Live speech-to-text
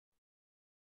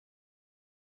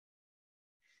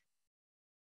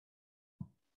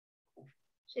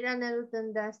Shri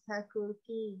Narottam Das Thakur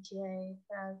ki jai,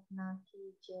 Prarthana ki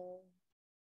jai.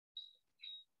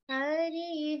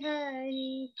 Hari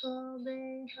Hari Kabe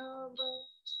Haba,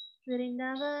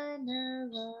 Vrindavana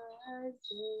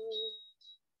Vase.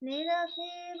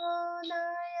 Nirakhe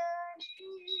Bodayani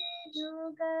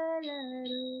Jugala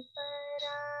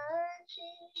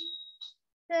Ruparashi.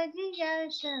 Sajiya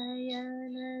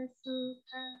Shayana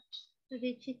Sukha,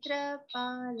 Vichitra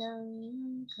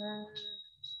Palanka.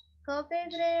 Kabe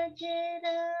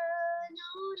Vrajera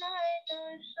Nulaita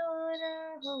Shora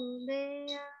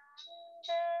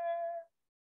Hobeanda.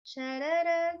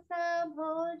 Shararasa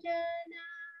Bhojana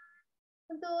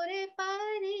Dore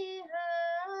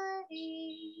Parihari.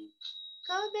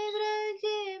 Kabe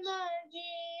Vraje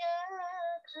Magiya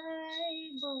Khai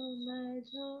Bo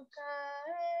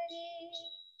Madhukari.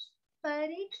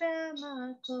 Parikrama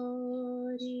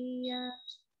Koriya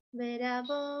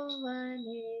Verabo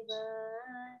Vane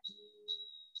Vani.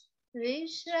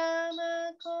 Vishrama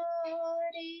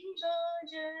Kori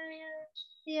Gojaya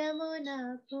Yamuna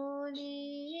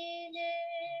Puline.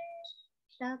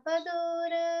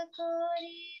 Tapadora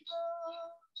Kori Go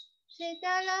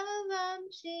Shitalavam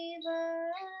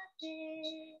Shivate.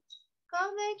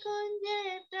 Kabe Kunje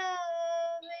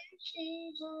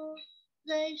Praveshivo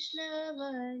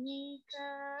Vaishnavani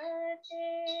Kate.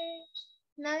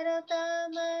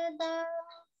 Narottam Das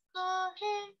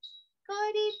Kohe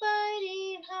Kori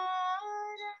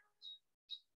Parihara.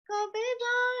 Kabe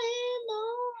Bae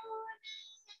Mon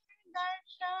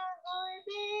Dasha Hoy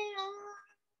Bear.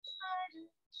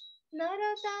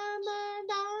 Narottam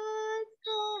Das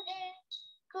Kohe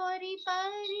Kori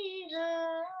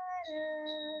Parihara.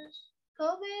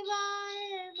 Kabe Bae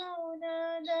Mon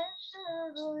Dasha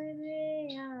Hoy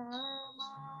Bear.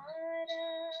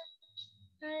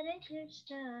 Hare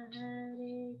Krishna,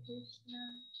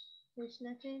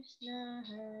 Krishna Krishna,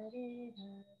 Hare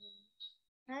Hare,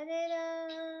 Hare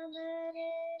Ram,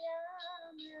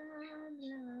 Ram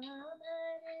Ram,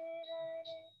 Hare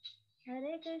Hare,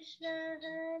 Hare Krishna,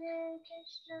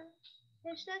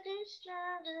 Krishna Krishna,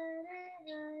 Hare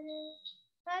Hare,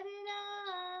 Hare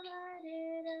Ram,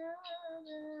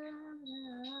 Ram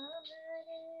Ram,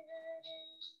 Hare Hare.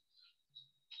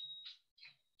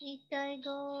 Nitai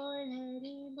Gaur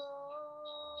Hari Bol,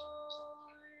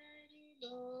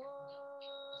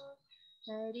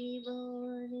 Hari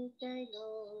Bol, Nitai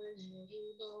Gaur Hari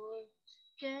Bol.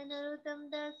 Jai Narottam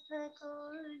Das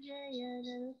Thakur, Jaya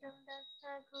Narottam Das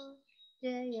Thakur,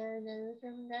 Jaya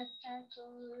Narottam Das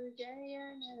Thakur, Jaya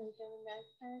Narottam Das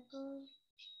Thakur.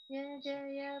 Jaya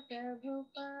Jaya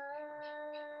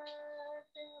Prabhupada,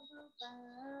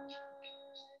 Prabhupada.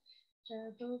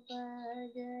 Prabhupada,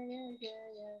 Jaya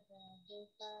Jaya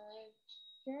Prabhupada,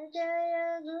 Jaya Jaya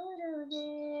Gurudev,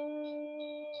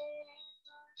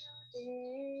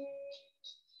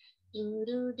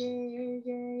 Gurudev,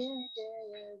 Jaya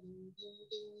Jaya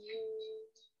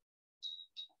Gurudev.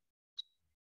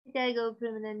 Jai Go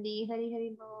Premanandi, Hari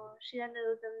Hari Bo, Shri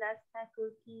Narottam Das Thakur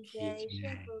ki jai,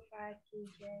 Shri Prabhupada ki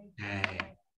jai,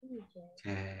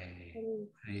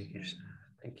 Hare Krishna.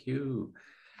 Thank you.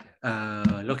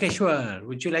 Lokeshwar,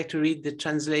 would you like to read the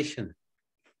translation?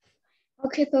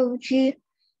 Okay, Prabhuji.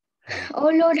 Oh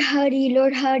Lord Hari,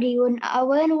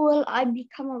 when will I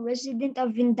become a resident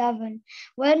of Vrindavan?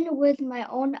 When with my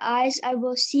own eyes I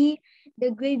will see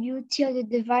the great beauty of the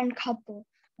divine couple?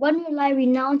 When will I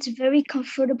renounce very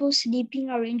comfortable sleeping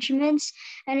arrangements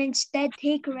and instead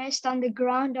take rest on the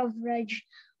ground of Raj?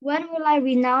 When will I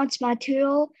renounce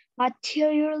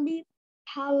materially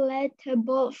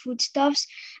palatable foodstuffs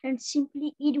and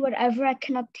simply eat whatever I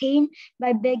can obtain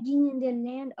by begging in the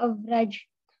land of Raj?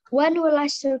 When will I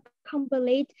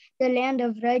circumambulate the land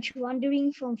of Raj,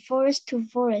 wandering from forest to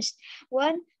forest?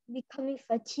 When, becoming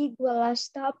fatigued, will I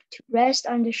stop to rest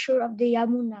on the shore of the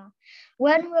Yamuna?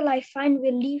 When will I find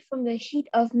relief from the heat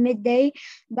of midday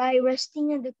by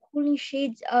resting in the cooling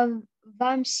shades of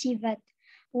Vamsivat?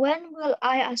 When will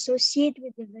I associate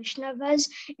with the Vaishnavas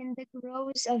in the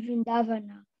groves of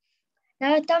Vrindavana?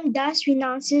 Narottam Das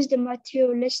renounces the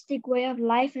materialistic way of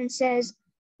life and says,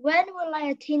 when will I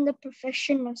attain the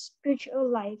perfection of spiritual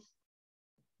life?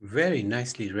 Very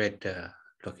nicely read,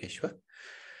 Lokeshwar.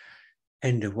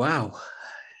 And wow,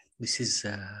 this is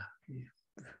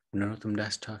Narottam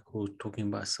Das Thakur talking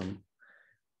about some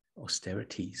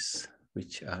austerities,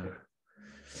 which are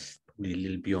probably a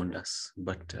little beyond us.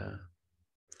 But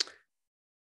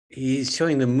he's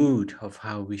showing the mood of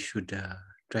how we should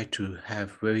try to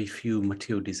have very few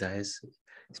material desires,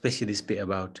 especially this bit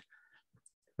about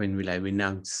when will I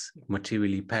renounce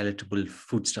materially palatable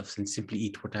foodstuffs and simply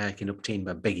eat what I can obtain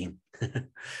by begging.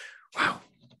 Wow.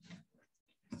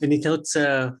 Any thoughts,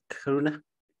 Karuna?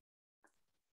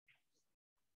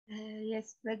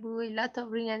 Yes, like a lot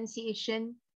of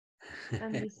renunciation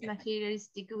from this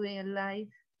materialistic way of life.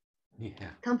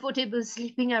 Yeah. Comfortable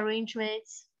sleeping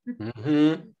arrangements.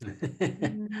 Mhm.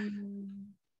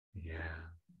 Mm. Yeah.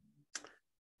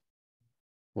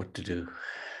 What to do?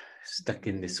 Stuck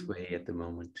in this way at the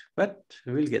moment, but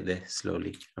we'll get there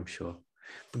slowly, I'm sure.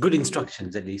 Good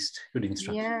instructions, at least. Good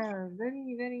instructions. Yeah,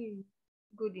 very, very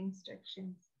good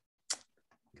instructions.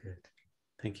 Good.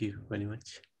 Thank you very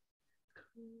much.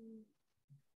 Mm.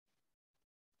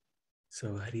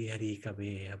 So, Hari Hari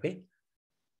Kabe Abe.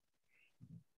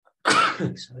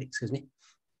 Sorry, excuse me.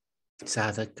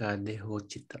 Sadhaka Deho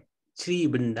Chitta. Sri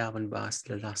Vrindavan Vas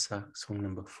Lalasa, song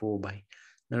number 4 by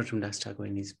Narottam Das Thakur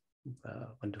in his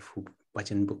wonderful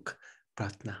bhajan book,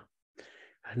 Pratna.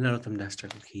 Narottam Das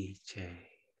Thakur ki jai.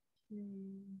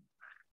 Mm.